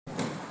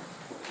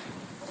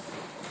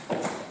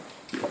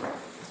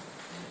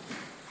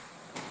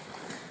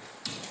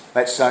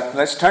Let's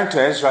turn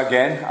to Ezra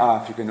again.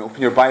 If you can open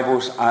your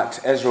Bibles at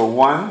Ezra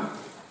 1.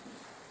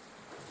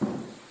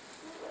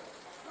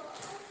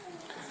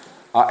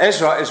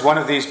 Ezra is one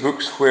of these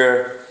books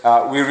where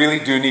we really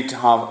do need to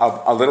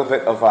have a little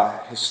bit of a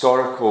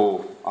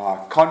historical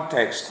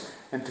context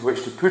into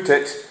which to put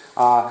it.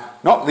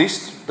 Not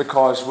least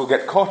because we'll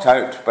get caught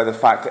out by the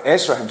fact that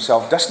Ezra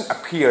himself doesn't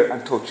appear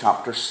until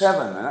chapter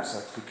 7. And that's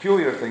a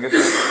peculiar thing,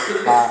 isn't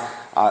it?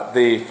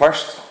 The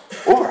first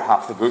over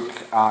half the book,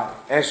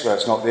 Ezra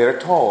is not there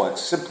at all.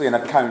 It's simply an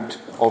account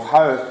of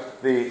how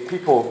the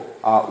people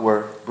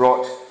were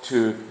brought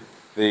to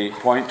the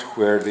point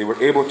where they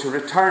were able to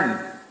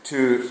return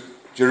to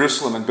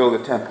Jerusalem and build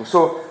a temple.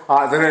 So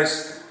there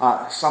is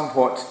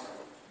somewhat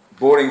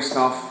boring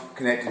stuff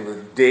connected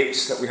with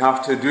dates that we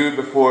have to do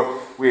before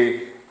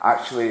we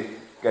actually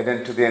get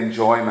into the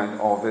enjoyment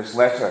of this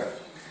letter.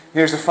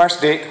 Here's the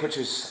first date, which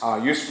is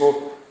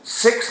useful.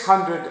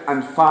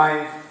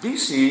 605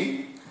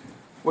 BC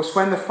was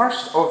when the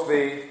first of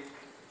the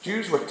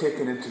Jews were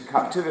taken into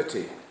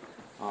captivity.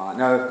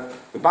 Now,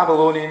 the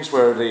Babylonians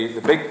were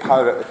the big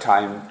power at the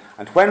time,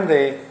 and when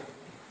they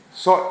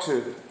sought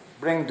to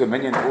bring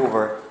dominion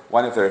over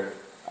one of their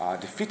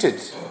defeated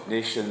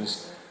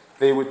nations,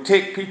 they would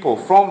take people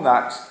from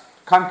that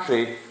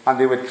country and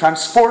they would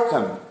transport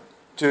them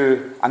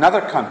to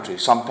another country,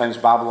 sometimes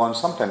Babylon,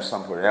 sometimes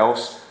somewhere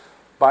else.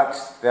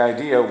 But the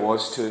idea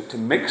was to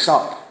mix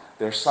up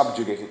their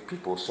subjugated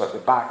people so that the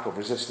back of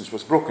resistance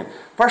was broken.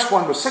 First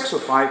one was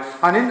 605,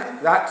 and in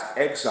that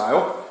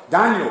exile,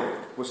 Daniel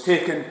was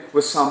taken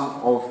with some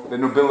of the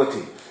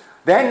nobility.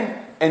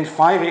 Then in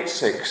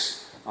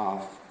 586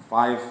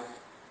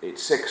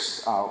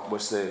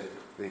 was the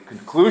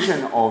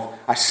conclusion of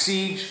a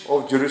siege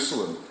of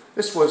Jerusalem.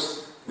 This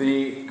was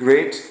the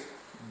great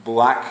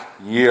black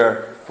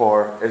year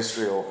for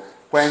Israel,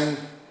 when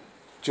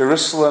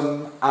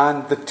Jerusalem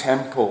and the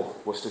temple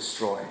was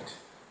destroyed.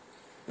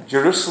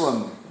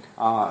 Jerusalem,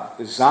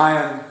 the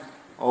Zion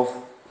of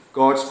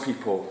God's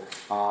people,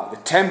 the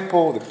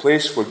temple, the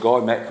place where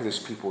God met with his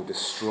people,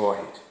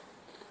 destroyed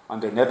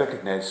under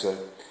Nebuchadnezzar,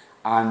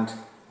 and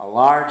a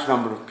large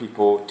number of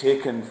people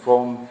taken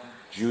from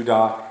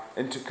Judah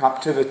into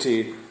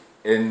captivity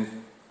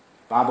in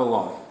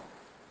Babylon.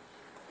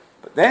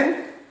 But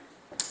then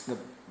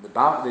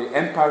the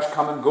empires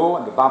come and go,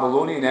 and the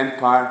Babylonian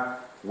Empire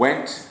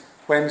went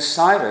when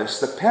Cyrus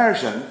the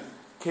Persian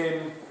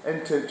came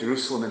into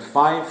Jerusalem in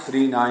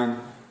 539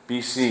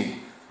 BC.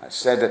 It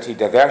said that he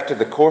diverted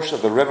the course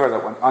of the river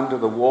that went under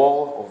the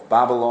wall of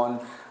Babylon,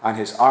 and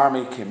his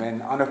army came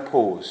in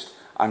unopposed,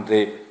 and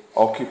they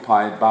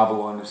occupied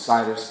Babylon.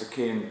 Cyrus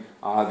became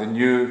the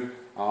new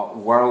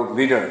world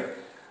leader.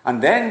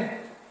 And then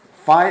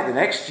the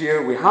next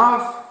year we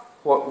have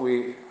what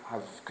we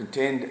have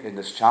contained in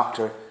this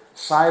chapter,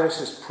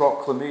 Cyrus's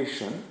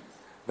proclamation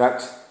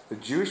that the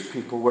Jewish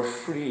people were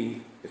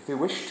free, if they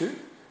wished to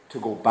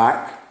go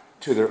back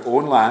to their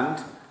own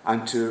land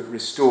and to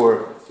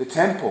restore the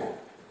temple.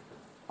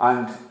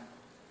 And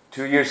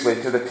 2 years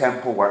later, the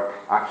temple work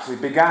actually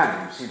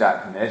began. You see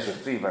that in Ezra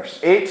 3, verse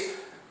 8.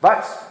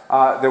 But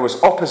there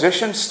was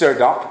opposition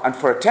stirred up, and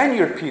for a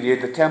 10-year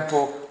period, the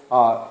temple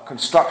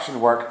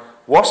construction work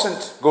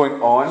wasn't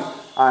going on.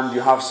 And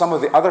you have some of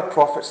the other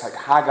prophets like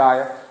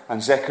Haggai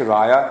and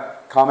Zechariah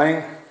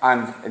coming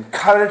and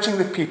encouraging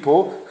the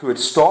people who had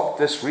stopped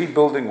this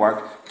rebuilding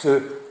work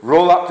to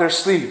roll up their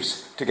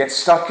sleeves, to get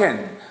stuck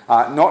in,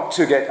 not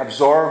to get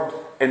absorbed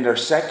in their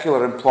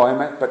secular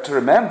employment, but to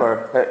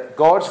remember that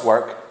God's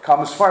work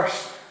comes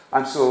first.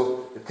 And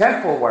so the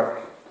temple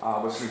work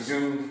was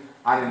resumed,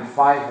 and in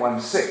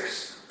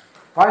 516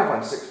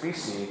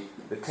 BC,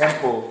 the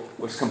temple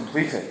was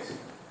completed.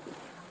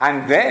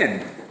 And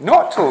then,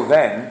 not till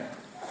then,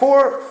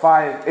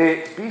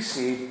 458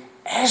 BC,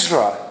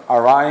 Ezra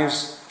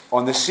arrives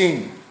on the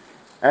scene.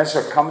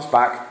 Ezra comes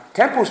back.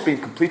 Temple's been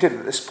completed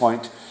at this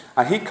point,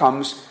 and he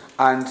comes,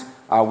 and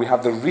we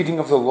have the reading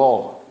of the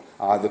law.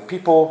 The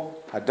people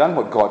had done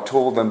what God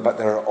told them, but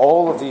there are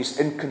all of these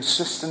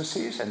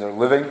inconsistencies in their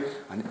living,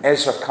 and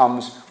Ezra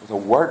comes with a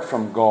word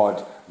from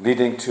God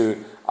leading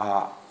to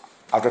a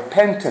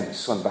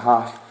repentance on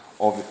behalf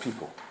of the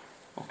people.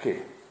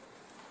 Okay.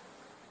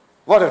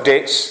 A lot of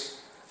dates,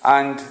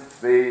 and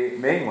the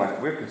main one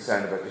that we're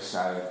concerned about just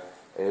now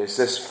is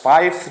this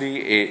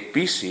 538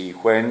 BC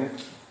when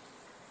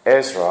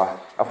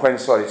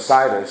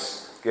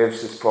Cyrus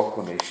gives his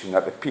proclamation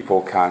that the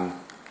people can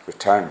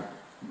return.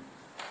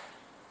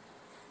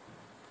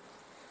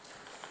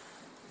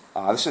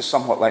 This is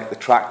somewhat like the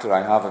tractor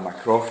I have in my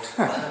croft.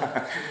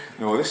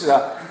 No, this is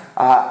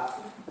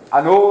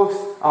an old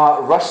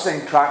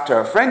rustling tractor.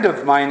 A friend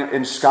of mine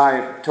in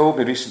Skye told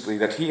me recently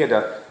that he had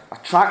a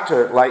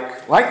tractor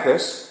like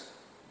this,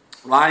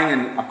 lying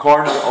in a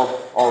corner of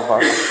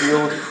a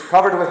field,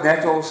 covered with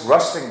nettles,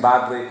 rusting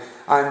badly,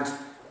 and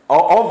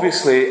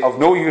obviously of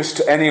no use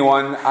to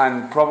anyone,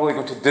 and probably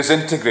going to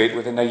disintegrate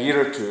within a year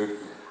or two.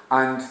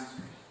 And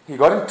he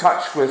got in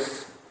touch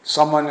with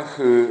someone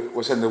who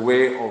was in the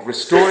way of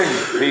restoring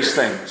these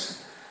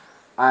things.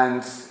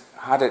 And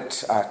had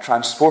it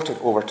transported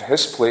over to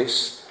his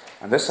place.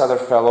 And this other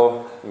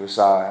fellow, who was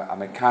a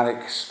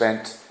mechanic,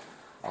 spent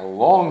a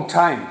long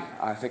time,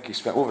 I think he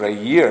spent over a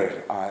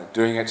year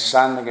doing it,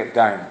 sanding it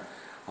down,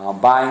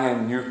 buying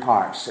in new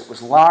parts. It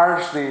was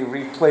largely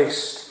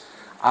replaced.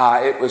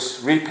 It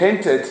was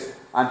repainted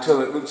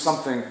until it looked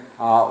something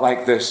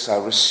like this,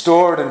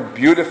 restored and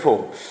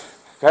beautiful.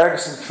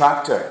 Ferguson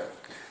tractor,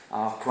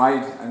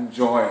 pride and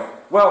joy.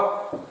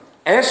 Well,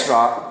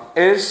 Ezra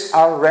is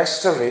a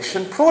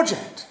restoration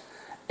project.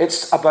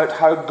 It's about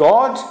how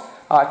God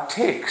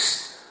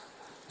takes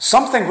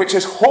something which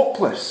is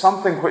hopeless,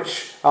 something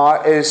which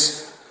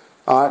is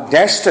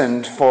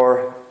destined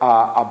for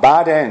a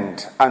bad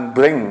end, and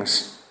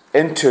brings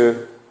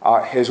into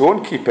his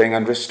own keeping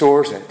and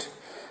restores it.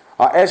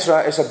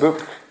 Ezra is a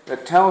book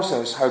that tells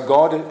us how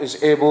God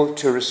is able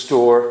to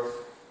restore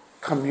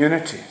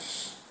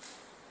communities,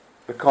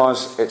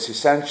 because it's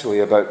essentially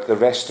about the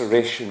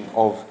restoration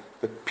of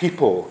the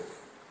people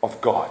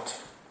of God.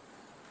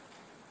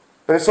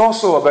 But it's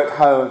also about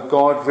how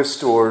God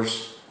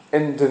restores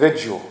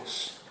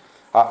individuals,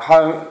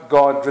 how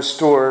God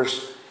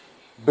restores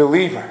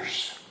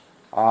believers.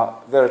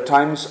 There are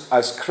times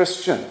as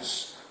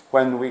Christians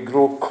when we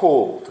grow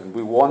cold and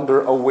we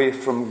wander away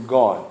from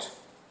God,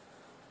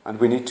 and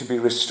we need to be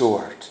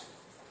restored.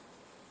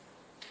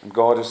 And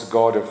God is the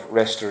God of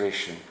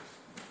restoration.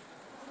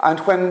 And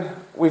when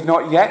we've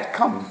not yet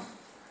come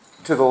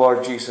to the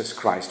Lord Jesus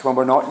Christ, when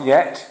we're not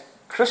yet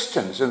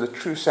Christians in the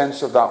true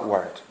sense of that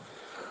word,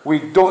 we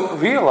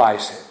don't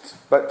realize it.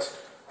 But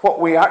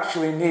what we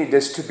actually need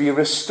is to be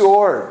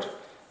restored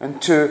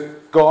into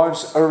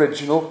God's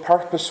original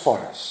purpose for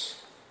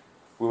us.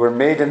 We were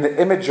made in the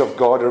image of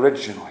God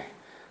originally,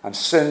 and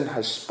sin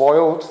has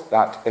spoiled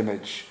that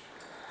image.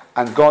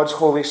 And God's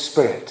Holy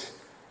Spirit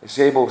is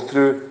able,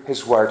 through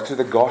his word, through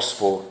the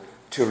gospel,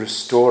 to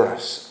restore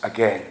us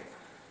again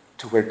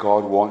to where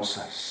God wants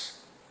us.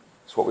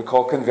 It's what we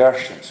call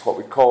conversion. It's what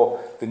we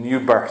call the new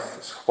birth.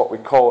 It's what we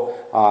call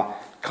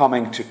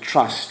coming to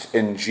trust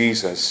in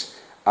Jesus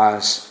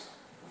as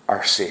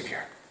our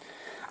Saviour.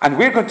 And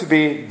we're going to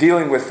be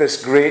dealing with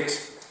this great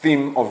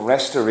theme of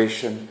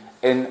restoration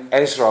in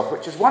Ezra,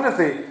 which is one of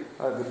the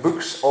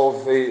books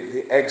of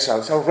the exile.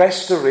 It's a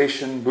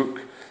restoration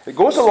book. It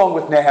goes along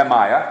with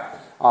Nehemiah.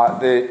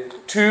 The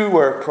two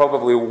were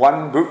probably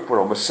one book, were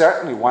almost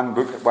certainly one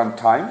book at one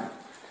time.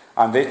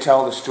 And they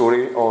tell the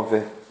story of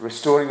the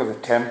restoring of the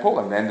temple,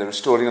 and then the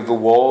restoring of the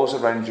walls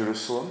around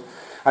Jerusalem.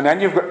 And then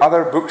you've got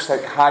other books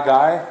like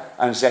Haggai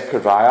and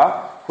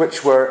Zechariah,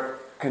 which were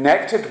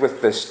connected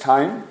with this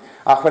time,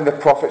 when the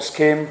prophets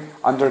came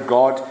under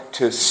God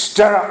to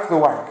stir up the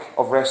work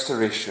of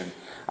restoration.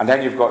 And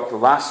then you've got the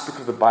last book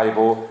of the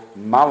Bible,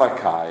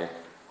 Malachi,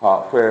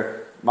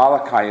 where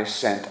Malachi is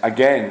sent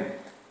again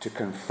to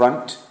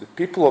confront the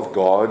people of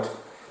God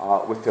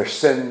with their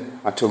sin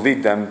and to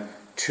lead them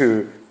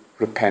to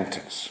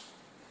repentance.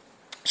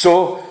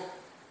 So,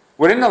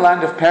 we're in the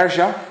land of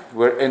Persia.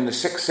 We're in the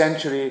 6th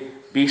century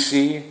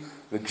BC.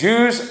 The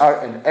Jews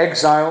are in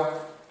exile.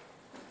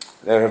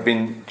 There have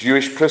been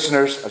Jewish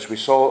prisoners, as we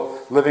saw,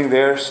 living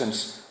there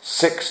since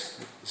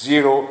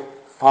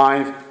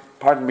 605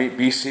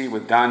 BC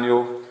with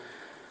Daniel.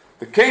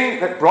 The king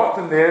that brought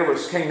them there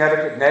was King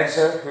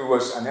Nebuchadnezzar, who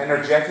was an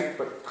energetic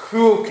but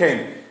cruel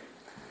king.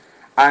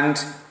 And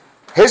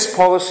his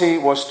policy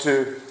was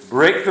to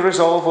break the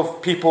resolve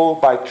of people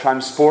by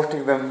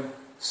transporting them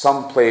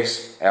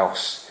someplace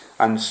else.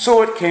 And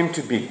so it came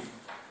to be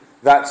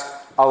that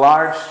a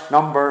large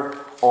number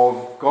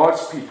of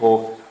God's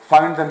people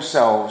found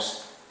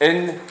themselves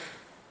in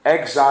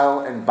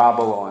exile in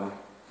Babylon.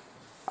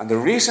 And the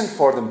reason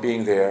for them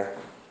being there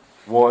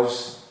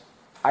was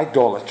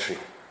idolatry.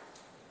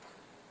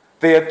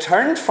 They had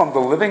turned from the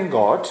living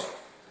God,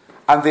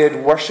 and they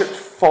had worshipped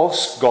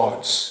false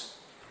gods.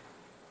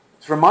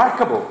 It's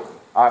remarkable,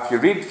 if you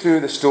read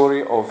through the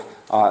story of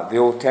the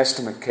Old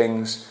Testament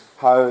kings,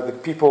 how the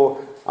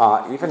people,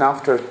 even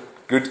after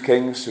good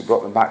kings who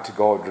brought them back to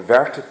God,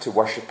 reverted to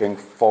worshipping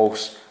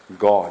false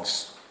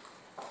gods.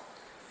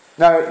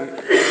 Now,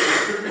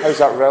 how is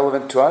that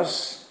relevant to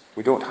us?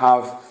 We don't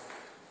have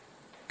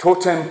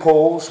totem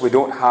poles. We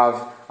don't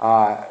have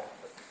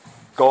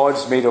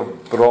gods made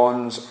of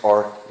bronze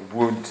or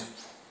wood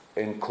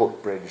in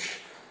Coatbridge.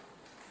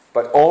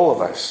 But all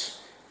of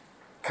us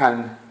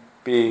can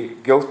be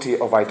guilty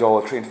of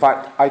idolatry. In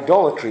fact,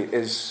 idolatry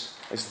is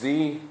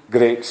the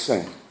great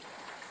sin.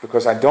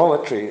 Because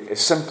idolatry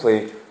is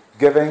simply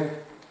giving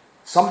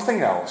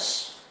something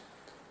else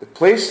the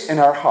place in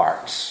our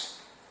hearts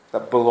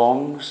that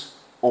belongs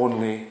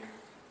only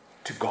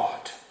to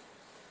God.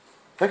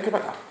 Think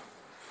about that.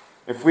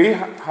 If we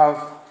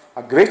have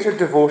a greater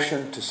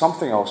devotion to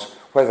something else,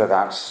 whether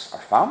that's our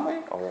family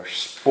or our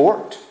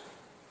sport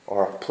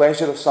or a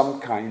pleasure of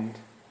some kind,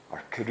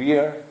 our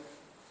career,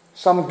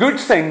 some good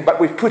thing, but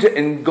we put it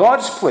in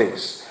God's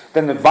place,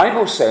 then the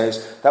Bible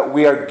says that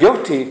we are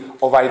guilty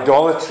of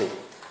idolatry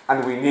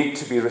and we need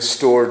to be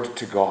restored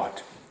to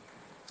God.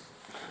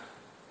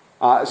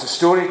 There's a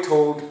story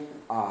told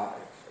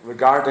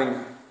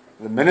regarding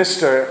the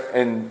minister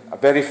in a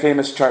very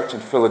famous church in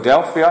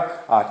Philadelphia,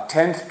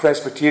 10th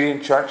Presbyterian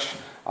Church.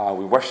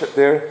 We worshipped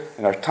there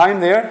in our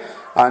time there.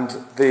 And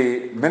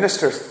the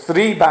minister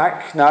 3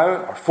 back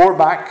now, or 4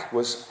 back,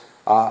 was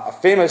a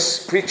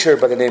famous preacher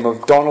by the name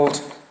of Donald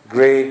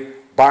Gray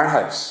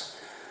Barnhouse.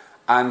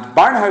 And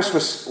Barnhouse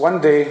was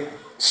one day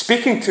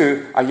speaking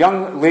to a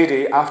young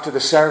lady after the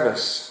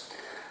service.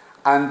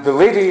 And the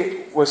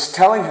lady was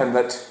telling him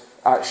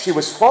that she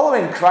was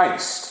following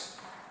Christ,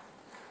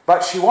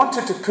 but she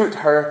wanted to put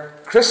her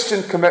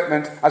Christian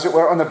commitment, as it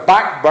were, on the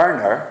back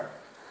burner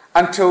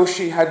until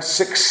she had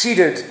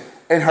succeeded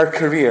in her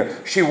career.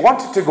 She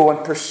wanted to go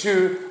and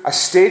pursue a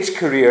stage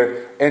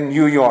career in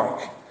New York.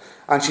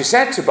 And she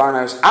said to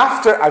Barnhouse,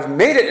 after I've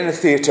made it in the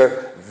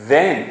theatre,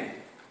 then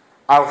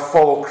I'll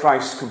follow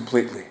Christ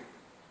completely.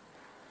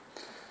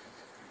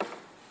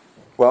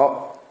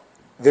 Well,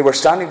 they were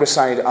standing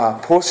beside a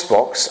post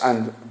box,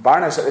 and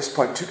Barnhouse at this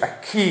point took a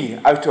key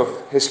out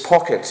of his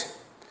pocket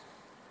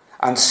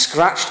and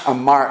scratched a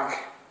mark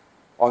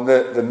on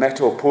the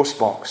metal post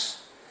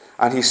box.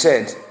 And he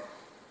said,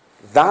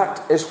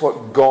 that is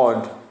what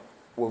God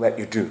will let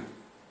you do.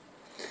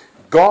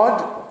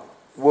 God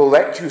will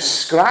let you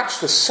scratch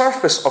the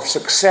surface of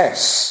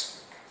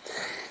success.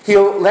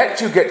 He'll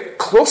let you get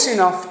close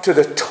enough to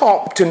the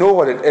top to know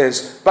what it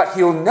is, but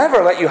He'll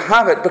never let you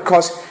have it,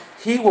 because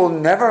He will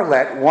never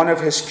let one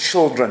of His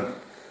children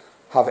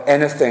have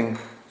anything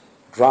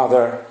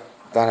rather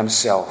than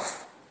Himself.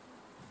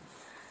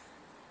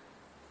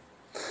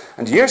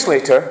 And years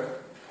later,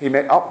 he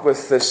met up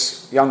with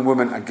this young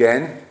woman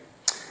again,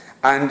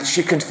 and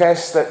she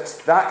confessed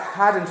that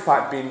had in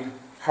fact been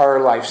her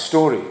life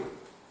story.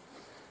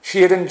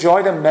 She had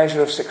enjoyed a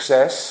measure of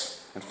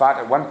success. In fact,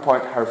 at one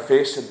point her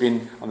face had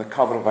been on the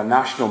cover of a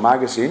national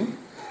magazine,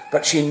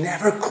 but she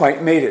never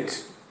quite made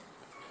it.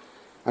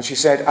 And she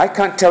said, I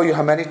can't tell you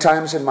how many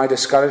times in my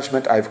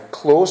discouragement I've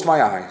closed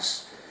my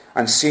eyes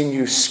and seen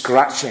you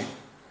scratching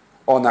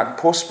on that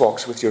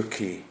postbox with your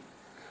key.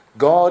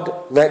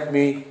 God let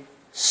me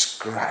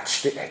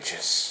scratch the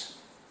edges,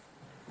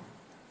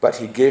 but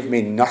He gave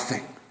me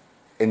nothing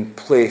in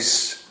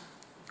place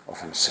of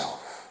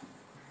Himself.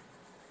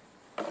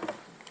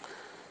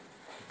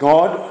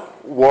 God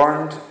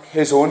warned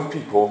His own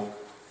people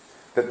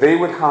that they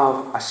would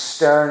have a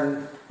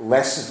stern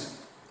lesson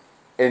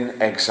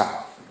in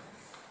exile.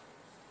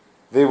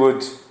 They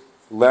would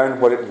learn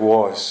what it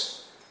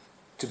was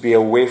to be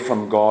away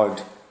from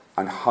God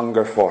and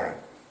hunger for Him.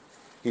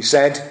 He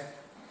said,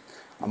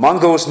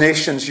 among those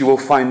nations you will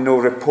find no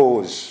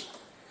repose,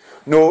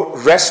 no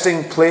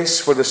resting place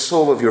for the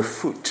sole of your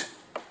foot.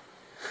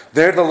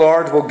 There the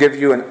Lord will give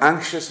you an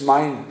anxious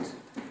mind,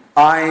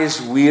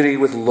 eyes weary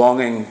with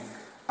longing,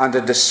 and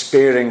a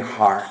despairing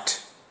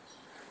heart.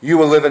 You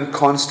will live in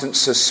constant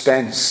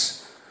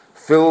suspense,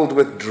 filled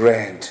with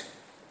dread,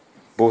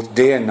 both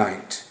day and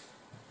night,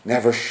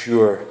 never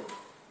sure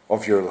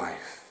of your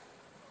life.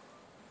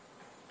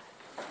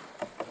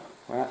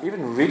 Well,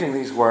 even reading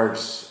these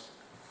words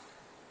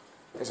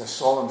is a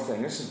solemn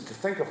thing, isn't it? To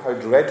think of how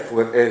dreadful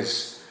it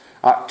is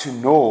to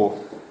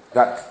know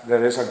that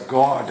there is a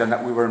God and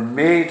that we were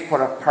made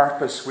for a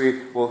purpose,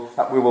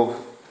 that we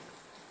will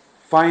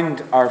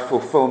find our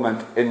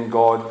fulfillment in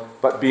God,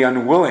 but be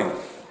unwilling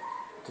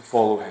to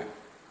follow Him.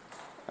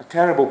 A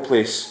terrible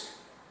place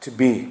to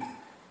be.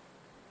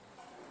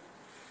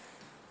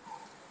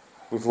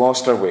 We've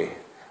lost our way.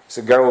 As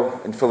a girl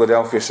in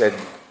Philadelphia said,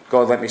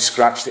 God let me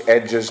scratch the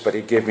edges, but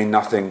He gave me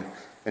nothing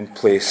in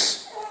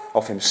place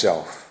of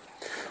Himself.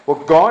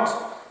 Well, God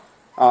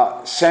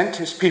sent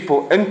His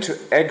people into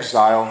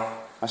exile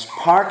as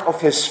part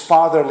of His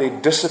fatherly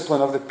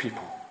discipline of the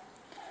people.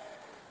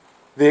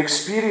 The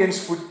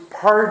experience would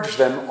purge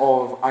them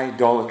of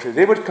idolatry.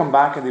 They would come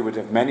back and they would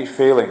have many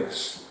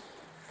failings,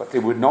 but they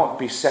would not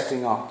be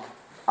setting up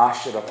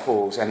Asherah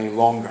poles any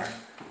longer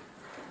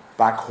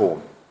back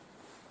home.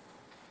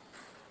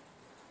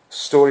 The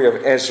story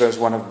of Ezra is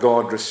one of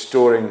God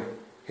restoring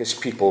His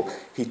people.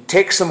 He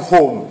takes them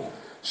home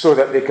so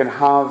that they can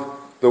have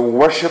the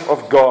worship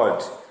of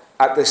God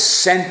at the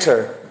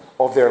center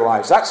of their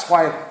lives. That's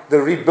why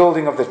the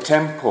rebuilding of the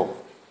temple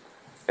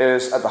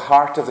is at the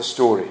heart of the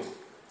story.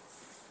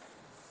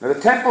 Now,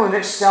 the temple in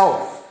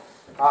itself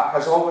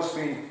has always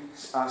been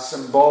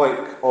symbolic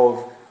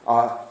of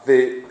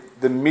the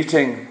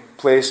meeting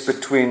place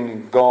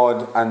between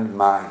God and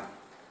man.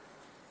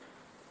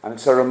 And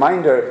it's a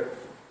reminder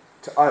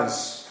to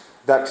us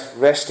that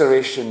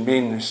restoration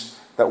means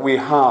that we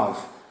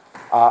have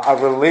a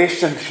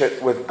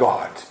relationship with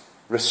God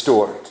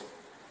restored.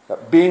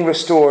 That being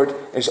restored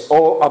is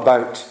all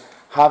about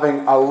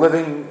having a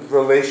living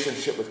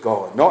relationship with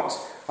God, not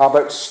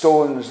about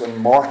stones and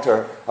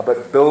mortar,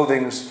 about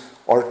buildings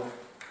or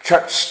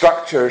church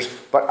structures,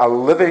 but a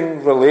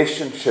living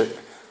relationship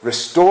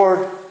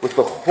restored with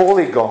the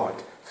holy God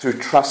through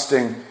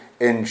trusting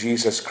in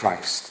Jesus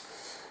Christ.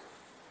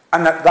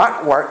 And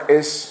that work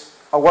is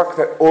a work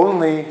that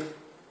only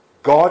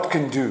God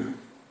can do.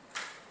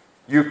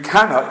 You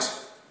cannot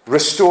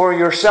restore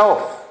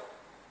yourself.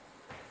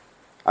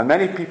 And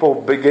many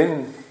people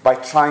begin by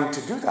trying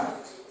to do that.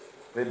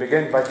 They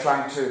begin by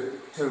trying to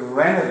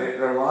renovate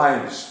their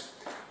lives,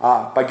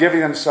 by giving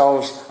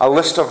themselves a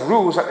list of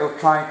rules that they'll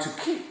try to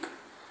keep,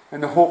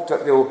 in the hope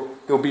that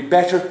they'll be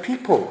better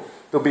people.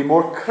 They'll be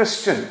more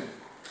Christian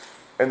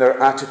in their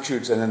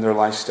attitudes and in their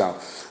lifestyle.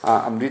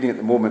 I'm reading at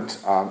the moment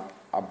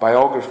a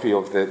biography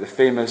of the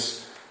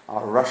famous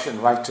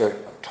Russian writer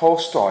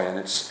Tolstoy, and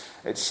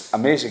it's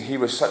amazing. He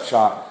was such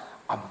a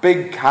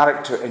big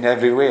character in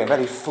every way, a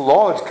very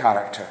flawed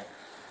character.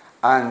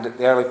 And at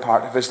the early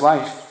part of his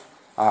life,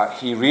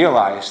 he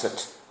realized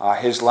that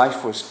his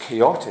life was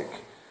chaotic.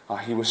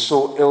 He was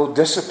so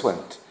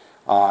ill-disciplined.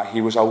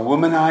 He was a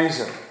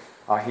womanizer.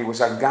 He was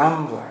a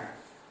gambler.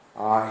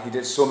 He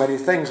did so many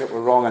things that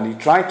were wrong, and he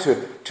tried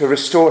to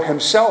restore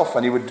himself,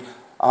 and he would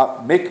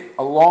make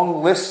a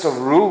long list of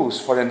rules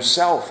for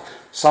himself.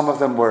 Some of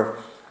them were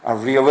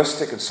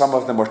realistic, and some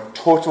of them were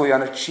totally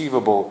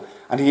unachievable.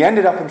 And he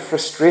ended up in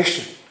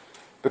frustration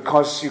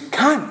because you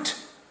can't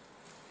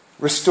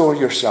restore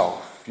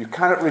yourself. You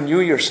cannot renew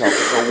yourself.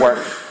 It's a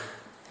work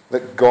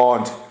that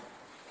God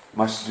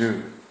must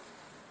do.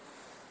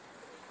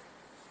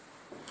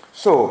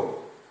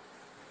 So,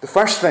 the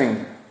first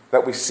thing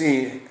that we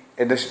see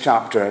in this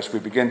chapter, as we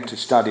begin to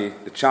study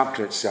the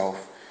chapter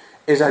itself,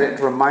 is that it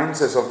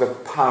reminds us of the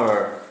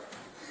power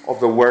of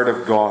the Word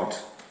of God.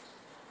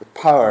 The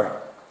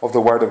power of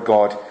the Word of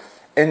God.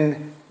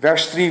 In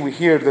verse 3, we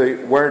hear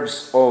the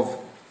words of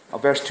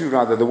verse 2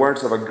 rather, the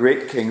words of a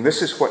great king.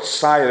 This is what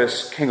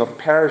Cyrus, king of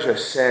Persia,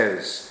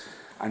 says.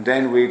 And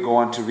then we go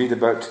on to read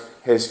about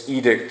his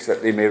edict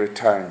that they may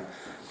return.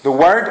 The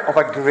word of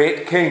a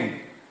great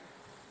king.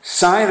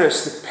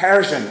 Cyrus the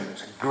Persian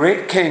is a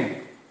great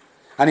king.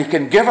 And he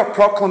can give a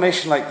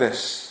proclamation like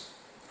this.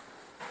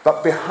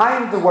 But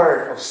behind the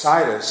word of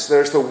Cyrus,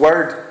 there's the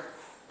word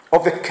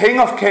of the King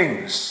of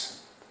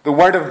Kings. The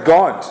word of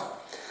God.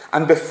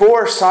 And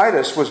before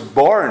Cyrus was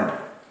born,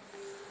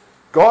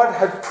 God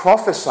had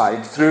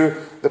prophesied through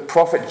the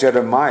prophet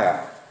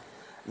Jeremiah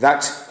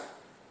that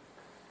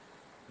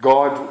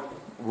God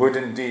would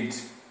indeed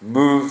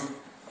move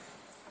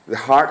the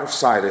heart of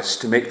Cyrus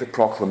to make the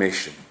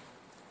proclamation.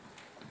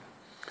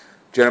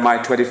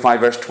 Jeremiah 25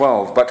 verse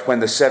 12, but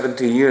when the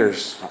 70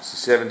 years, that's the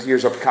 70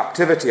 years of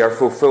captivity, are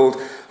fulfilled,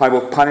 I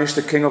will punish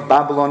the king of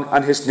Babylon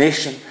and his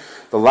nation,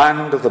 the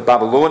land of the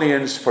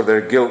Babylonians, for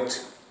their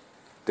guilt,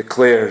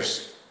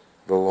 declares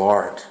the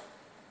Lord.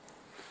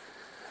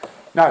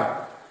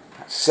 Now,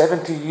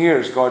 70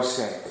 years, God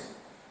said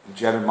in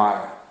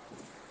Jeremiah.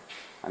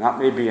 And that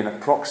may be an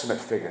approximate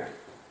figure.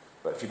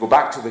 But if you go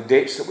back to the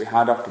dates that we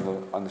had up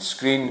on the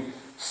screen,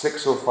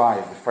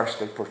 605, the first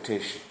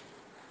deportation.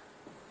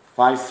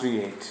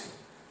 538,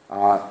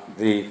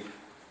 the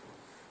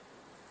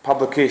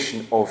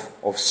publication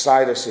of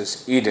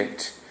Cyrus's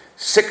edict.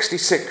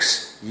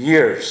 66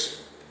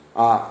 years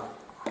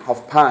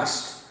have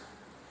passed.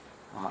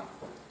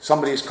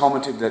 Somebody has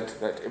commented that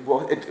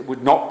it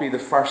would not be the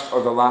first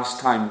or the last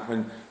time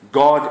when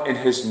God, in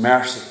his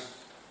mercy,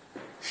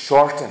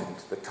 shortened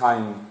the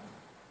time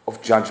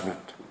of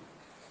judgment.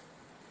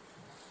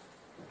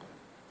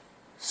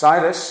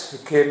 Cyrus, who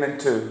came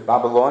into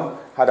Babylon,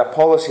 had a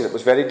policy that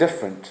was very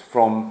different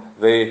from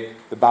the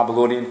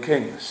Babylonian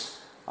kings.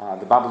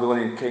 The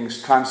Babylonian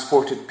kings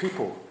transported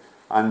people,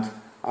 and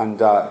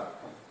the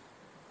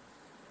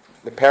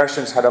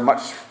Persians had a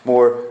much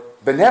more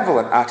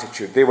benevolent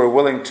attitude. They were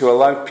willing to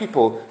allow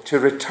people to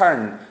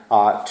return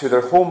to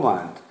their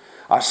homeland.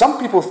 Some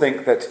people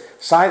think that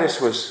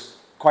Cyrus was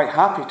quite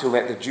happy to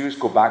let the Jews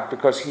go back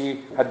because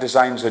he had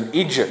designs on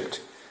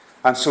Egypt.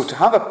 And so to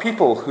have a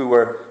people who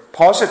were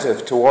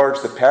positive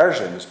towards the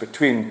Persians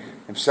between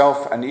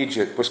himself and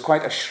Egypt was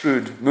quite a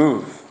shrewd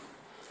move.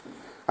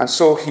 And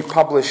so he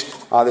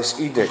published this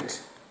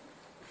edict.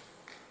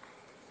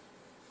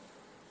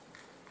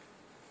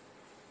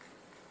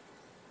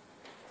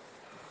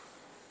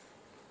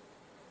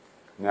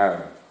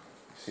 Now,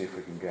 let's see if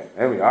we can get...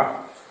 There we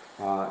are.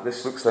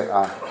 This looks like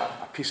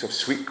a piece of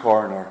sweet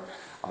corn or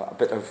a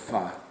bit of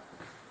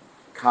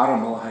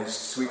caramelized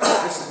sweet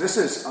corn. This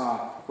is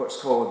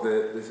what's called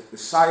the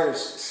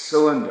Cyrus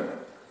cylinder.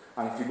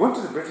 And if you go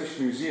to the British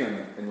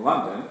Museum in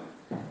London,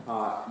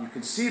 you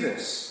can see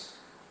this.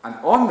 And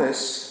on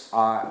this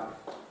are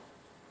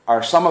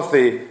some of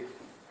the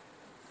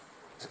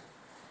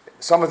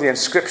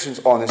inscriptions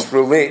on this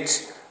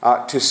relate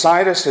to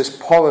Cyrus's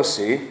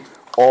policy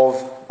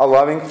of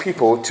allowing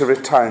people to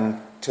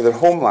return to their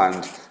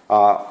homeland.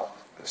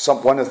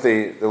 One of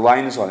the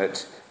lines on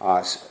it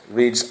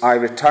reads, I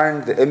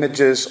returned the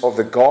images of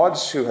the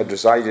gods who had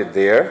resided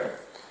there,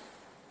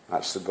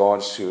 that's the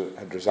gods who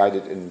had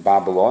resided in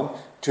Babylon,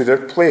 to their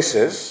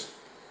places,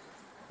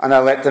 and I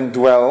let them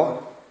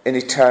dwell in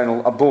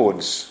eternal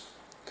abodes.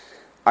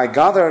 I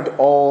gathered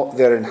all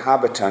their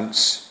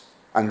inhabitants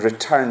and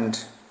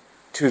returned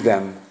to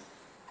them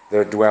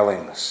their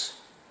dwellings.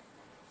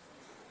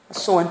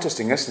 It's so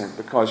interesting, isn't it?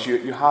 Because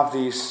you have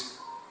these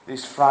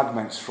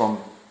fragments from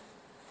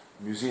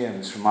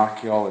museums, from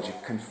archaeology,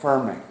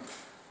 confirming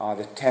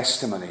the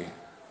testimony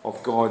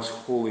of God's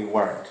holy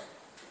word.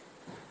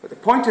 But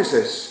the point is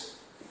this.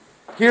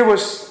 Here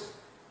was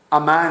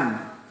a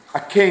man, a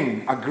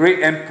king, a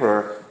great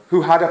emperor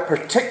who had a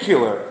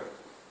particular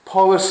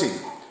policy.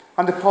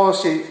 And the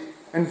policy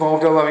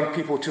involved allowing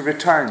people to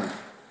return.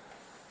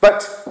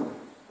 But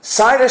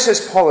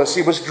Cyrus's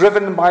policy was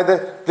driven by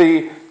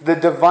the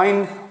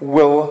divine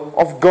will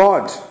of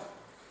God.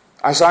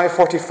 Isaiah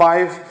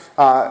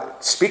 45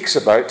 speaks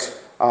about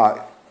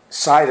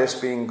Cyrus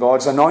being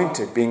God's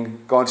anointed,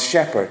 being God's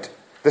shepherd.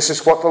 This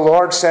is what the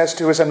Lord says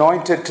to his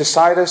anointed, to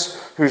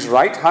Cyrus, whose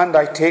right hand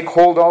I take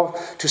hold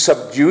of, to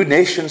subdue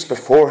nations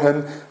before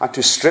him, and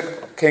to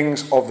strip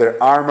kings of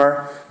their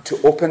armor, to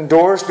open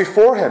doors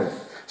before him,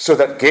 so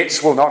that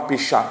gates will not be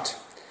shut.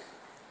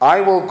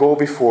 I will go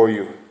before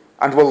you,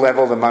 and will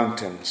level the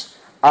mountains.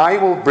 I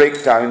will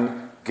break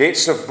down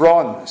gates of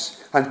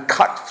bronze, and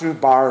cut through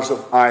bars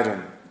of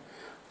iron.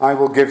 I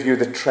will give you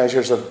the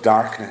treasures of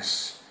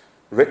darkness,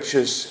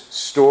 riches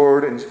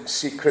stored in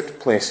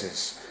secret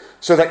places,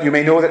 so that you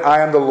may know that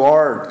I am the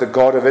Lord, the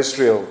God of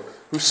Israel,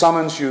 who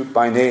summons you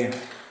by name.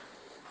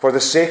 For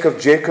the sake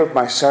of Jacob,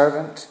 my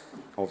servant,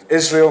 of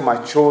Israel,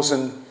 my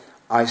chosen,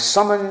 I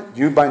summon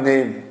you by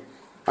name,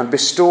 and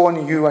bestow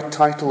on you a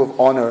title of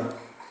honor,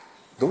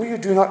 though you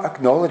do not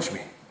acknowledge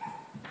me.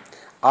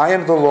 I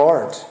am the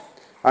Lord,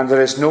 and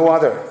there is no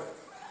other.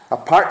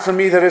 Apart from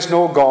me there is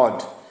no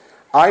God.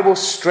 I will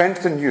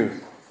strengthen you,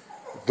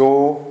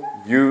 though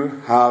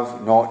you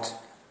have not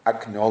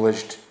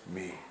acknowledged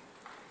me.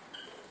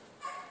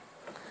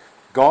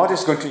 God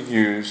is going to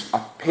use a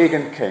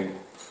pagan king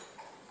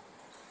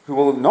who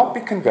will not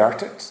be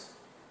converted,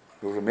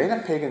 who will remain a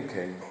pagan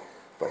king,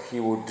 but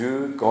he will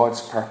do God's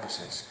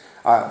purposes.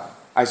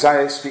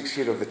 Isaiah speaks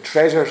here of the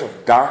treasures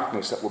of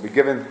darkness that will be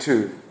given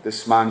to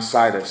this man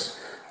Cyrus.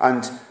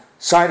 And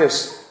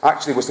Cyrus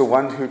actually was the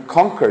one who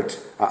conquered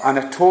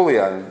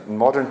Anatolia in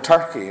modern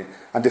Turkey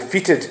and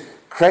defeated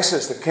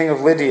Croesus, the king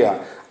of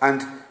Lydia,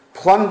 and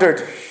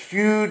plundered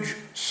huge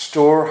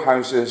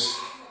storehouses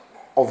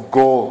of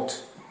gold.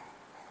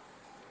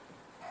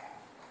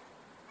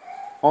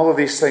 All of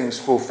these things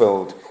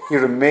fulfilled. He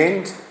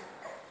remained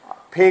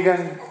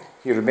pagan.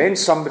 He remained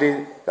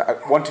somebody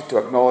that wanted to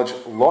acknowledge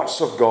lots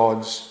of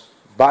gods,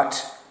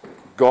 but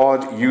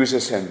God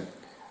uses him.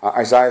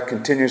 Isaiah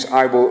continues,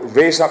 I will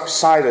raise up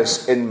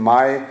Cyrus in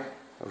my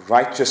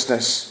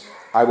righteousness.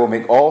 I will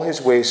make all his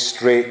ways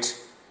straight.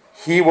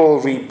 He will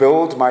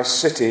rebuild my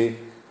city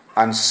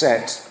and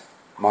set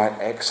my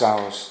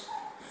exiles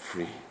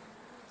free.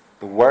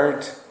 The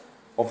word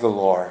of the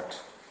Lord,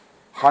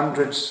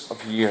 hundreds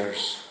of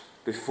years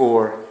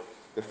before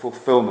the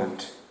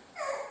fulfillment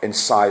in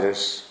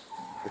Cyrus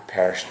the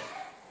Persian.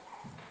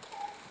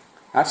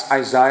 That's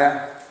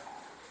Isaiah.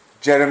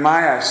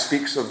 Jeremiah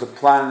speaks of the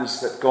plans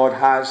that God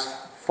has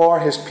for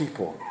his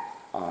people.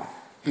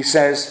 He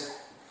says,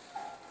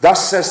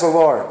 thus says the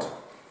Lord,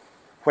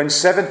 when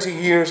 70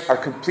 years are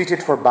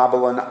completed for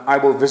Babylon, I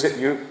will visit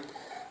you,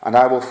 and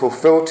I will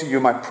fulfill to you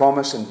my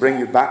promise and bring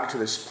you back to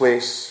this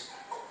place.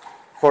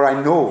 For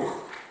I know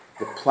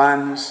the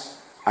plans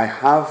I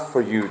have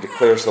for you,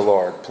 declares the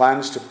Lord,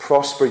 plans to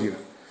prosper you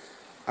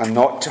and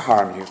not to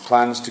harm you,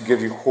 plans to give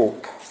you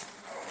hope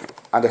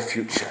and a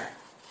future.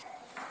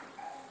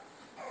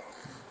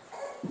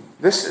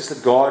 This is the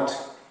God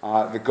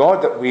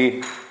that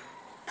we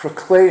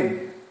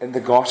proclaim in the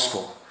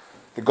gospel,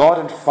 the God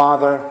and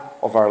Father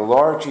of our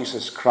Lord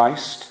Jesus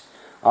Christ,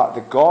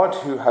 the God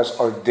who has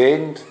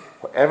ordained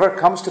whatever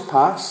comes to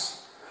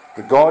pass,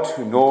 the God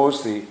who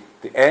knows the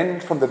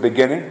end from the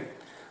beginning,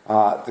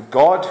 the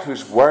God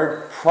whose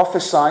word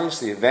prophesies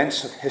the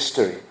events of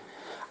history,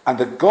 and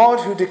the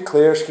God who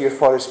declares here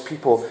for his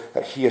people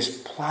that he has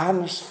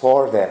plans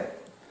for them,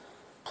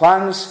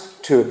 plans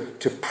to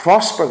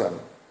prosper them,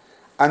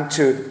 and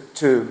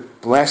to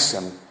bless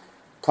them,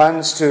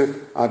 plans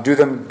to do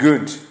them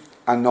good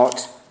and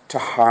not to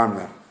harm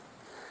them.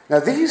 Now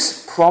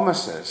these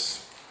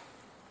promises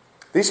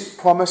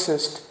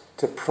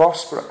to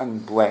prosper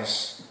and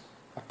bless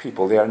a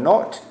people, they are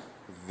not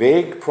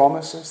vague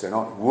promises, they're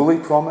not woolly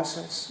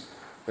promises,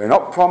 they're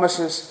not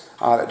promises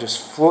that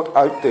just float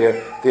out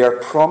there. They are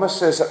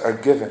promises that are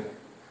given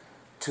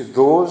to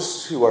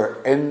those who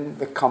are in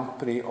the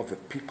company of the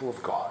people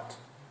of God.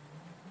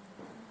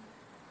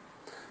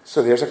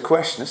 So there's a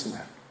question, isn't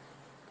there?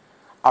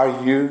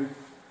 Are you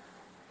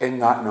in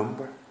that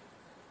number?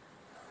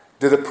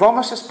 Do the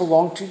promises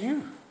belong to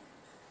you?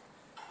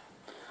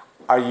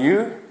 Are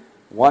you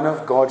one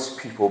of God's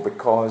people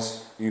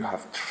because you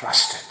have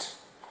trusted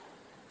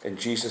in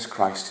Jesus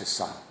Christ, his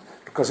Son?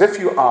 Because if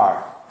you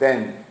are,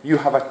 then you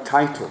have a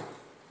title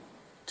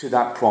to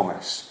that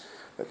promise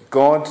that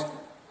God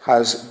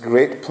has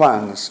great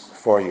plans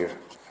for you.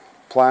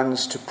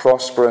 Plans to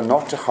prosper and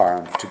not to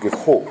harm, to give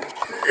hope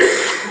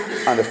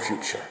and a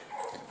future.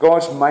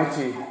 God's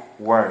mighty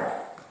word.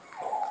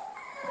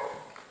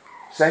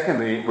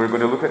 Secondly, we're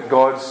going to look at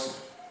God's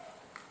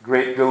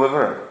great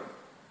deliverer.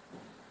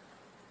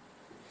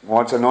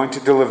 God's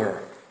anointed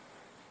deliverer.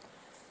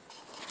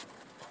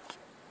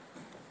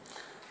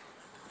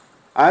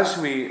 As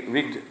we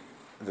read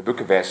the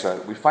book of Ezra,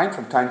 we find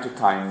from time to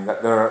time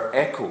that there are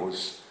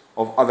echoes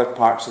of other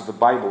parts of the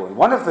Bible. And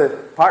one of the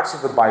parts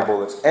of the Bible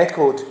that's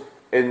echoed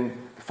in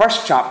the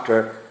first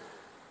chapter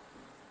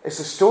is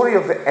the story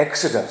of the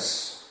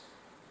Exodus.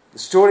 The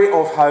story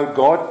of how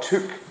God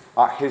took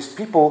his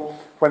people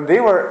when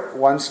they were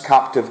once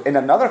captive in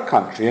another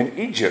country, in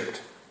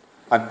Egypt,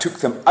 and took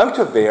them out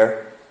of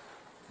there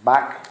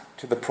back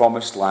to the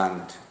promised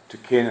land, to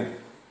Canaan.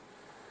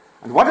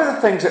 And one of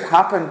the things that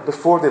happened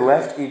before they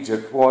left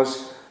Egypt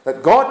was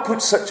that God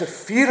put such a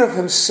fear of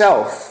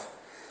himself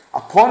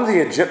upon the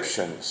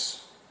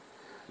Egyptians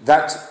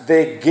that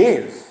they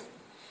gave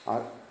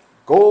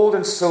gold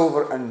and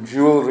silver and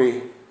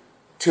jewelry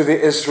to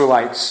the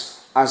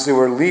Israelites as they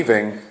were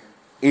leaving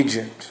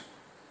Egypt.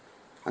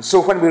 And so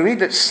when we read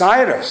that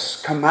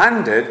Cyrus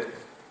commanded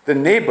the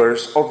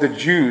neighbors of the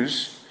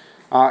Jews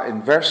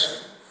in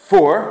verse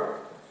 4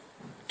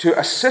 to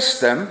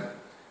assist them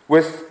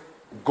with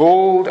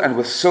gold and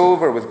with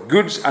silver, with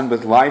goods and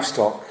with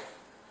livestock,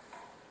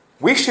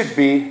 we should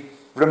be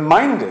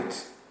reminded,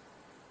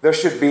 there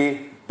should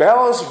be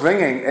bells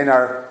ringing in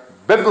our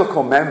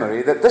biblical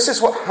memory that this is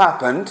what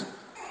happened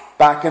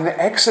back in the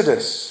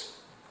Exodus.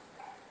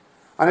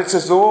 And it's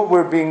as though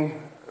we're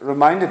being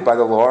reminded by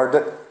the Lord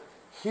that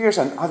here's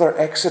another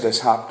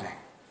Exodus happening.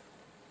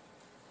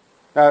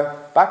 Now,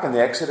 back in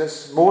the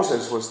Exodus,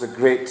 Moses was the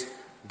great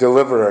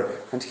deliverer.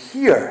 And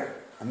here,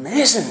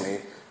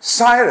 amazingly,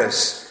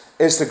 Cyrus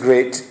is the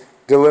great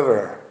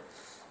deliverer.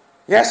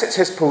 Yes, it's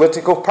his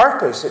political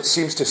purpose. It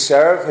seems to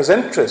serve his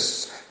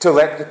interests to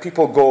let the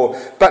people go.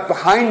 But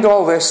behind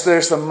all this,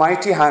 there's the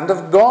mighty hand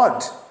of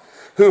God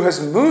who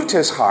has moved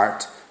his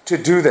heart to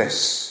do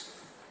this.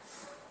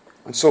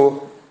 And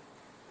so,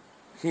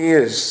 he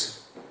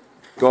is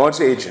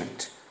God's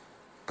agent,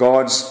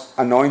 God's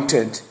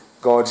anointed,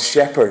 God's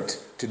shepherd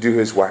to do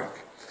his work.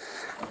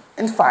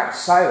 In fact,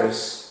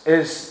 Cyrus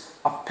is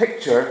a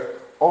picture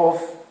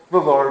of the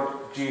Lord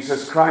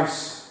Jesus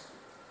Christ.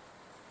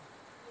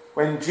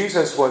 When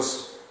Jesus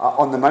was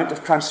on the Mount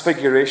of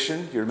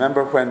Transfiguration, you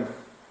remember when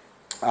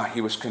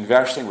he was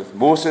conversing with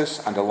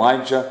Moses and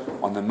Elijah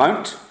on the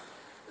Mount,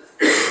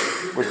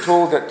 we're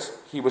told that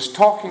he was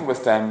talking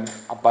with them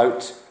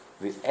about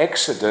the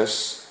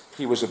Exodus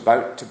he was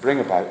about to bring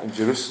about in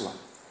Jerusalem.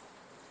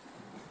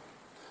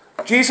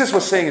 Jesus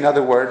was saying, in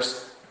other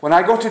words, when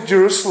I go to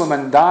Jerusalem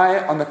and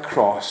die on the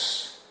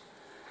cross,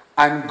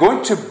 I'm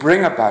going to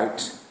bring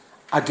about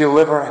a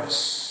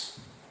deliverance.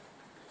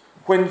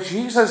 When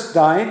Jesus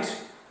died,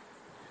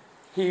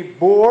 he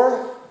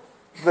bore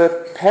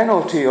the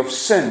penalty of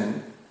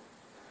sin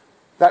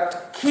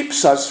that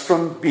keeps us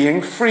from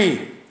being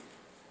free.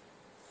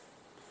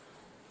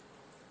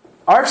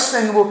 Our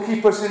sin will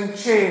keep us in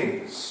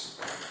chains.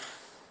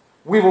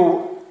 We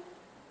will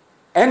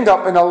end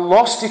up in a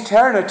lost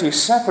eternity,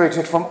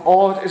 separated from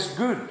all that is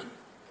good.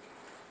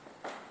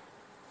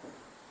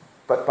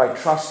 But by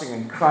trusting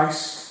in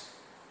Christ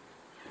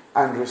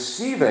and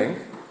receiving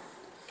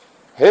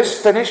his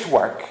finished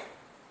work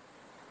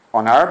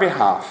on our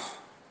behalf,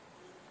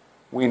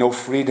 we know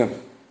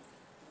freedom.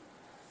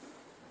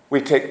 We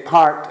take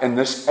part in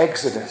this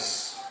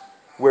exodus.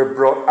 We're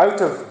brought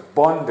out of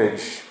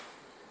bondage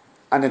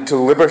and into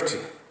liberty.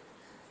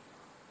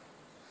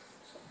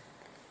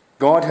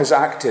 God has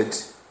acted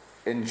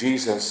in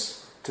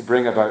Jesus to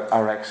bring about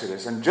our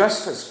exodus. And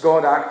just as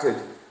God acted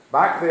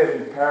back there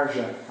in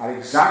Persia at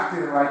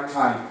exactly the right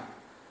time,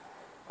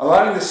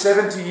 allowing the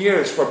 70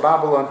 years for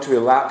Babylon to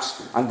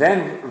elapse, and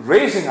then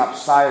raising up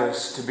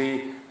Cyrus to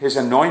be his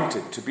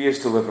anointed, to be his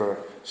deliverer,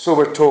 so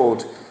we're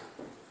told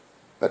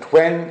that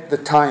when the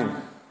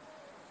time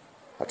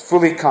had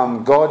fully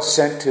come, God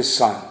sent his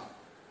Son,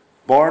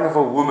 born of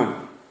a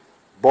woman,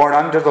 born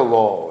under the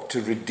law,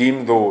 to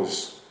redeem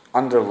those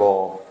under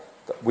law,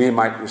 that we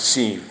might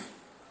receive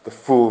the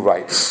full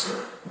rights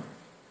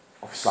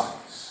of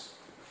sons.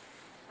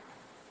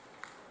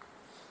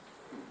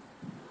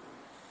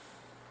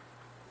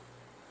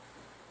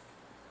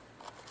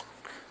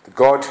 The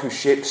God who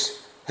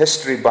shapes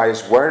history by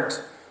his word,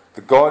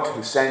 the God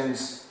who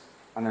sends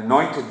an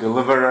anointed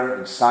deliverer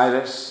in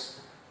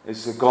Cyrus,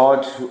 is the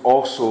God who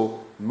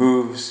also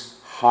moves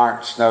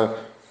hearts. Now,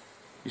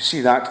 you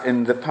see that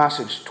in the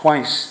passage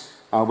twice.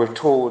 We're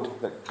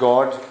told that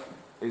God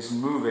is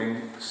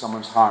moving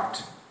someone's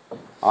heart.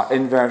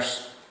 In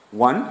verse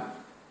 1,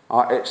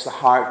 it's the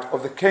heart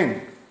of the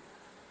king.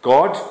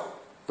 God,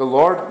 the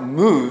Lord,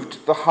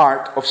 moved the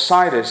heart of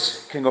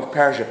Cyrus, king of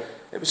Persia.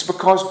 It was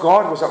because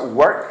God was at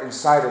work in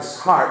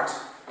Cyrus' heart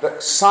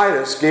that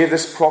Cyrus gave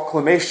this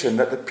proclamation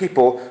that the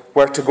people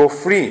were to go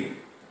free.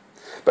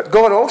 But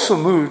God also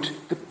moved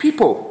the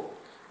people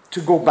to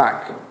go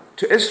back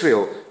to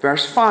Israel.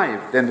 Verse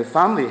 5, then the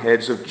family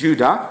heads of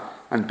Judah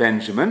and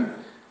Benjamin,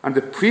 and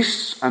the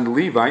priests and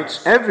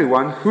Levites,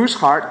 everyone whose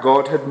heart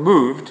God had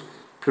moved,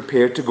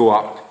 prepared to go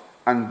up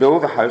and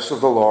build the house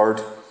of the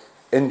Lord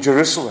in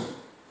Jerusalem.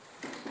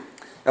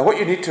 Now what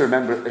you need to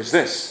remember is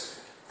this,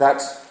 that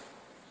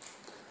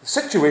the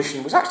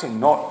situation was actually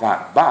not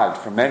that bad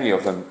for many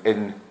of them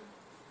in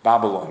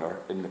Babylon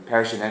or in the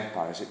Persian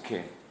Empire as it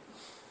came.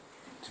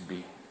 to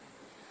be.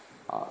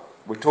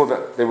 We're told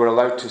that they were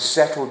allowed to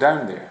settle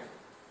down there.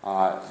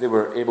 They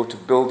were able to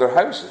build their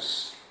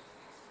houses.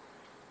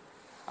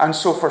 And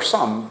so for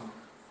some,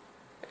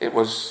 it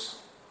was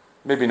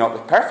maybe not the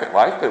perfect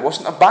life, but it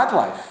wasn't a bad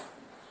life.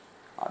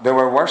 There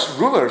were worse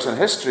rulers in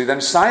history than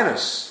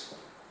Cyrus.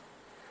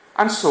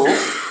 And so,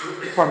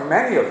 for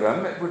many of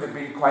them, it would have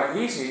been quite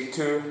easy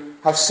to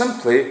have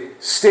simply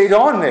stayed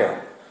on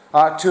there,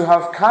 to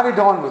have carried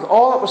on with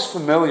all that was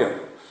familiar,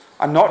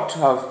 and not to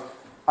have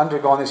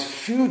undergone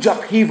this huge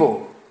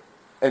upheaval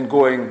in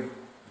going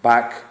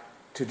back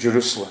to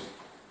Jerusalem.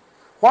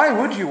 Why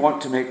would you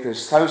want to make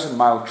this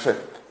 1,000-mile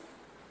trip?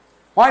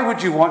 Why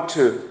would you want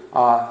to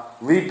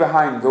leave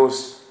behind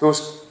those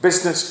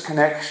business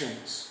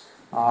connections,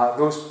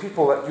 those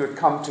people that you had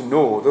come to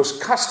know,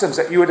 those customs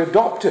that you had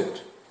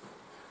adopted?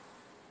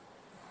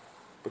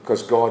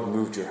 Because God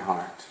moved your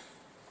heart.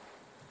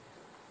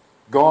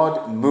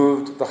 God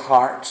moved the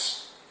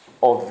hearts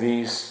of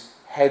these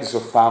heads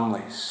of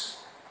families.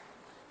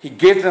 He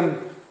gave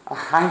them a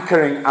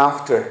hankering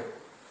after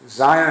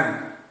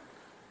Zion.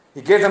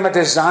 He gave them a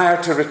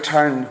desire to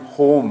return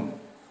home,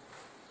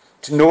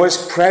 to know His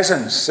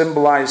presence,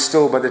 symbolized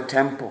still by the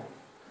temple.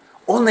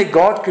 Only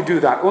God could do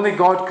that. Only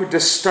God could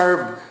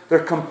disturb their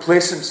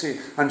complacency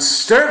and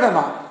stir them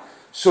up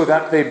so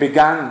that they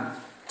began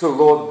to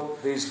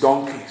load these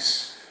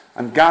donkeys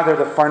and gather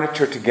the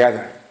furniture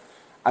together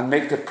and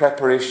make the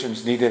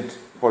preparations needed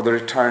for the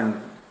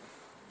return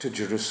to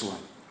Jerusalem.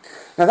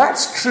 Now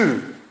that's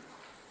true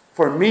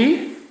for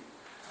me,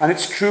 and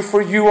it's true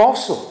for you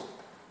also.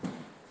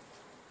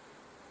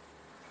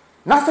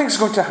 Nothing's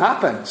going to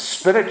happen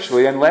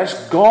spiritually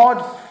unless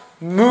God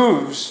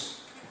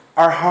moves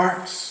our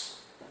hearts.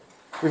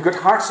 We've got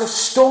hearts of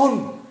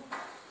stone.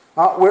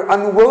 We're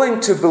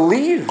unwilling to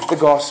believe the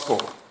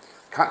gospel,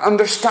 can't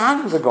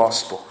understand the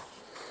gospel.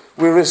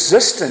 We're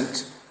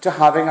resistant to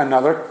having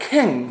another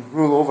king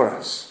rule over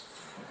us.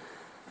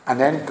 And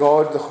then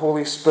God, the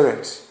Holy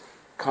Spirit,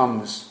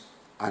 comes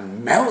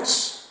and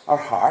melts our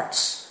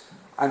hearts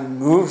and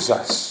moves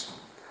us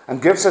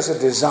and gives us a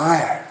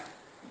desire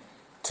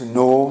to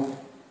know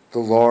the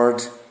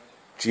Lord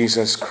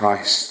Jesus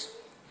Christ.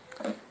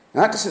 And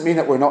that doesn't mean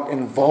that we're not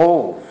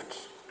involved.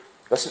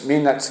 It doesn't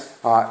mean that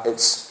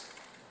it's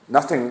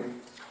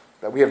nothing,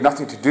 that we have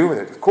nothing to do with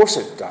it. Of course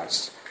it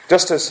does.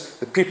 Just as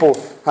the people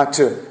had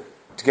to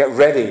get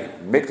ready,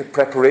 make the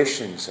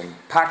preparations and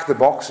pack the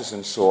boxes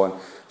and so on,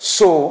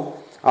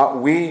 so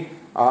we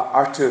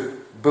are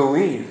to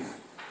believe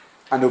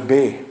and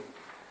obey.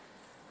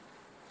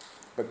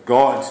 But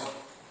God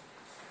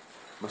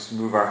must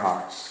move our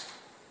hearts.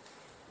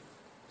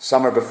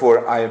 Summer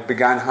before I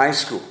began high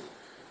school,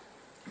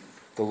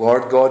 the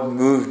Lord God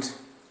moved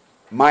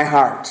my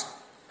heart,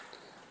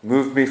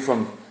 moved me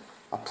from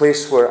a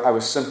place where I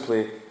was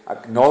simply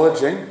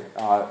acknowledging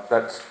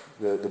that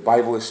the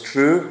Bible is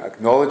true,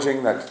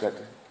 acknowledging that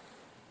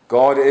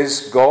God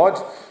is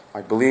God.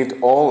 I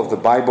believed all of the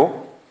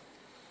Bible.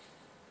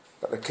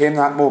 But there came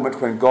that moment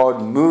when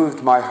God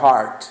moved my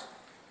heart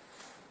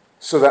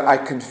so that I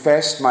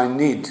confessed my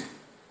need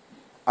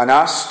and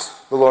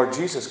asked the Lord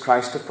Jesus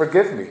Christ to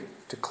forgive me,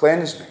 to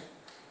cleanse me.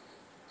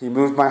 He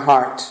moved my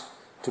heart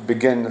to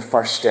begin the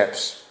first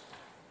steps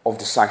of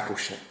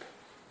discipleship.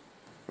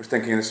 I was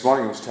thinking this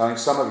morning, I was telling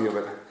some of you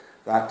about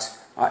that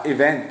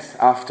event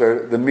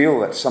after the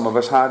meal that some of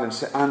us had in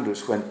St.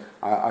 Andrews when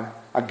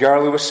a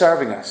girl who was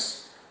serving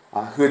us,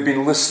 who had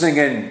been listening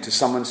in to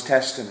someone's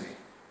testimony,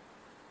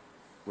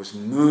 was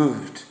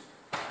moved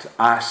to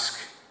ask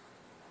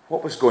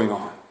what was going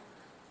on,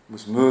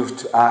 was moved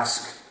to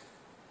ask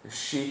if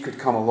she could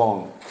come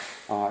along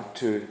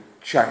to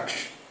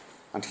church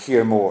and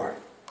hear more.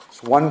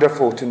 It's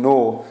wonderful to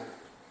know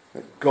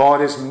that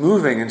God is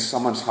moving in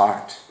someone's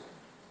heart.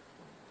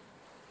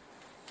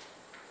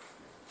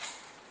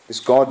 Is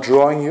God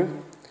drawing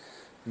you,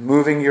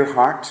 moving your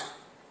heart?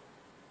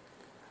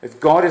 If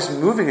God is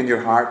moving in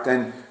your heart,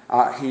 then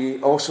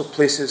He also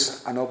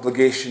places an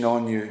obligation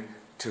on you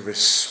to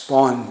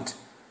respond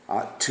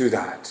to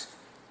that.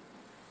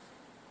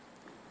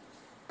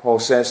 Paul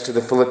says to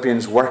the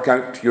Philippians, work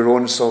out your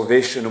own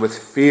salvation with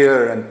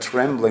fear and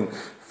trembling,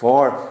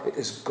 for it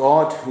is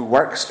God who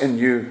works in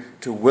you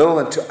to will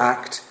and to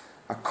act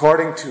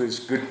according to His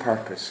good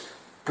purpose.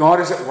 God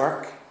is at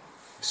work.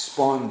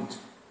 Respond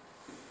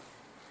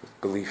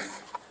with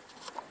belief.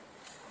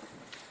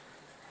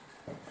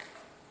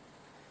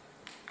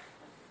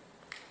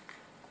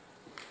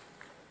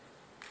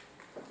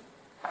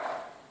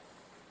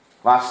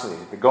 Lastly,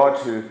 the God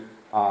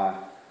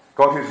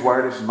whose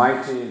word is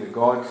mighty, the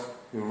God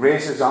who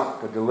raises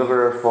up a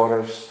deliverer for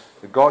us,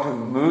 the God who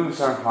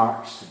moves our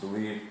hearts to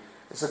believe,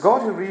 it's the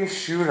God who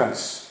reassures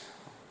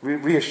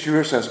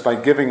us by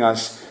giving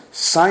us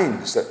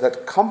signs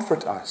that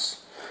comfort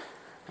us.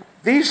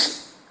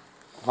 These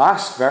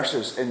last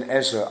verses in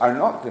Ezra are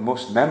not the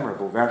most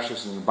memorable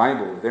verses in the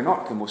Bible. They're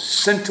not the most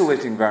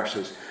scintillating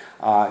verses.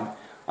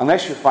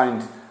 Unless you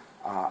find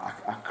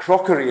a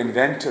crockery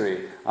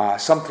inventory,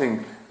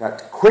 something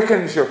that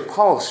quickens your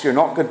pulse, you're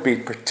not going to be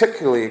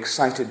particularly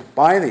excited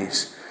by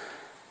these.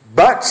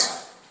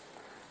 But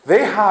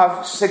they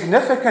have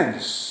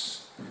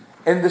significance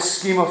in the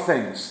scheme of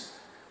things.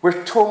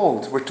 We're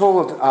told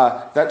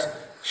that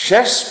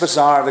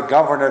Sheshbazzar, the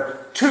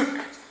governor, took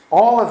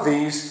all of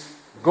these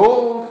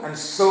gold and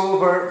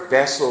silver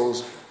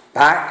vessels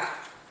back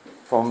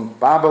from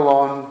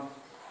Babylon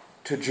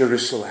to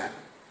Jerusalem.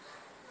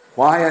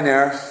 Why on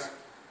earth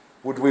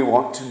would we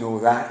want to know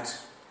that?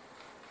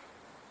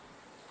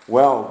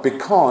 Well,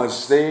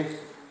 because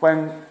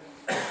when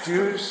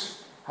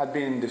Jews had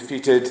been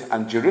defeated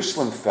and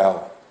Jerusalem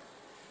fell,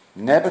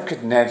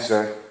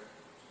 Nebuchadnezzar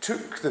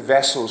took the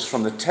vessels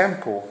from the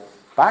temple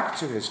back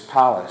to his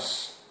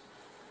palace,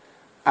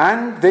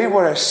 and they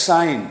were a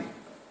sign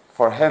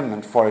for him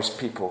and for his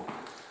people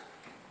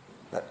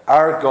that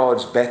our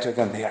God's better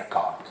than their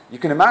God. You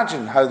can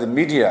imagine how the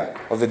media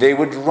of the day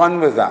would run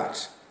with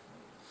that.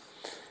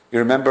 You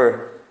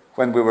remember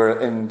when we were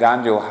in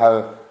Daniel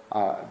how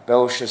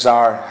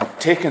Belshazzar had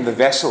taken the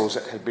vessels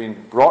that had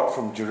been brought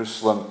from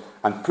Jerusalem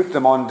and put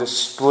them on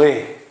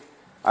display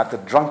at the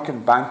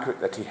drunken banquet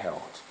that he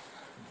held.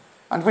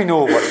 And we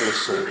know what he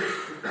was saying.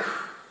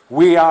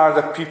 We are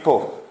the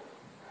people.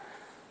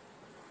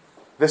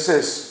 This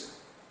is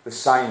the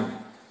sign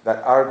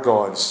that our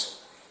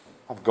gods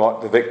have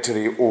got the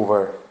victory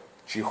over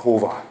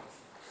Jehovah.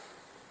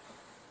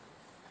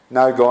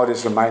 Now God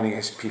is reminding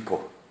his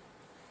people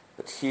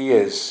that he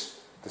is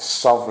the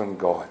sovereign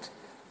God.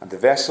 And the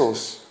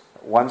vessels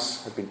that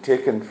once had been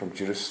taken from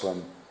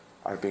Jerusalem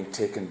are being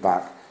taken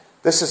back.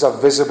 This is a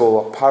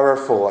visible, a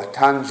powerful, a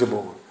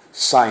tangible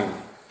sign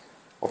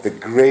of the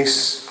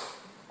grace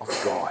of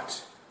God.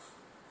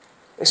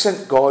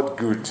 Isn't God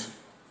good?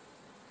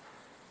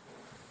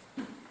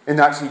 In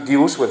that he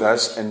deals with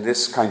us in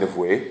this kind of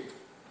way.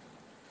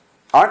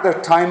 Aren't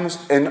there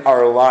times in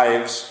our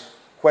lives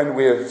when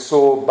we have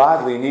so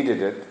badly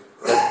needed it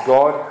that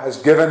God has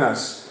given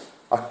us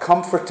a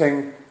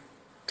comforting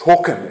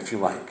token, if you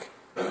like,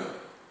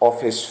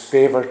 of his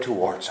favour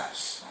towards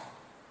us?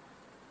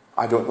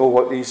 I don't know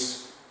what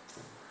these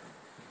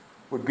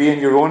would be in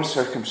your own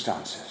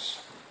circumstances,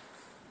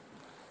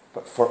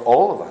 but for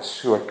all of us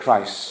who are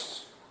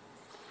Christ's,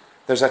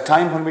 there's a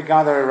time when we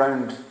gather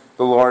around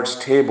the Lord's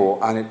table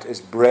and it is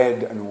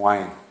bread and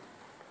wine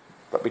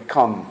that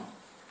become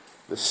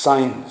the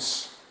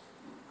signs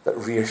that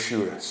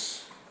reassure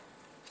us,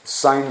 the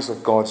signs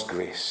of God's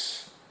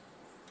grace,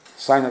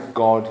 the sign that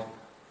God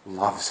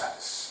loves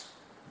us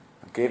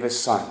and gave his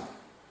Son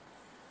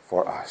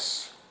for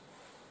us.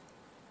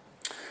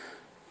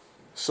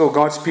 So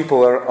God's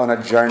people are on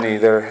a journey.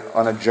 They're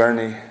on a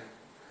journey,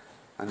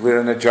 and we're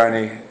on a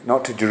journey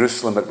not to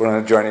Jerusalem, but we're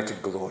on a journey to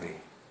glory.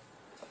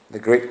 The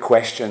great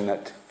question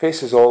that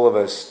faces all of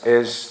us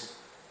is,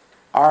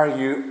 are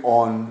you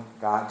on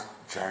that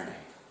journey?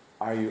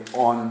 Are you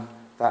on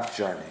that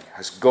journey?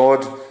 Has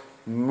God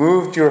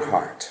moved your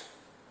heart?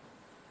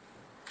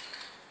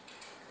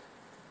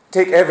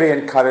 Take every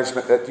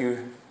encouragement that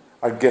you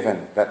are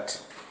given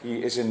that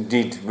he is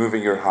indeed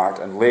moving your heart,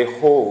 and lay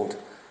hold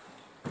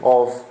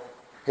of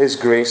his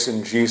grace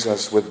in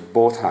Jesus with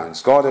both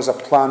hands. God has a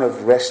plan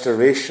of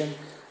restoration,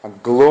 a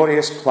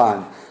glorious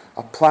plan,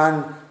 a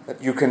plan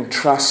that you can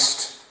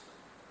trust,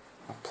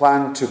 a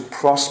plan to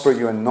prosper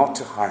you and not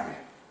to harm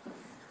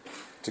you,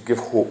 to give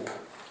hope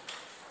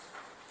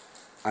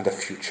and a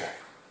future.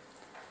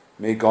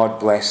 May God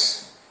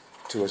bless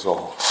to us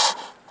all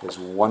his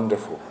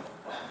wonderful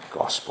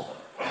gospel.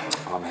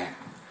 Amen.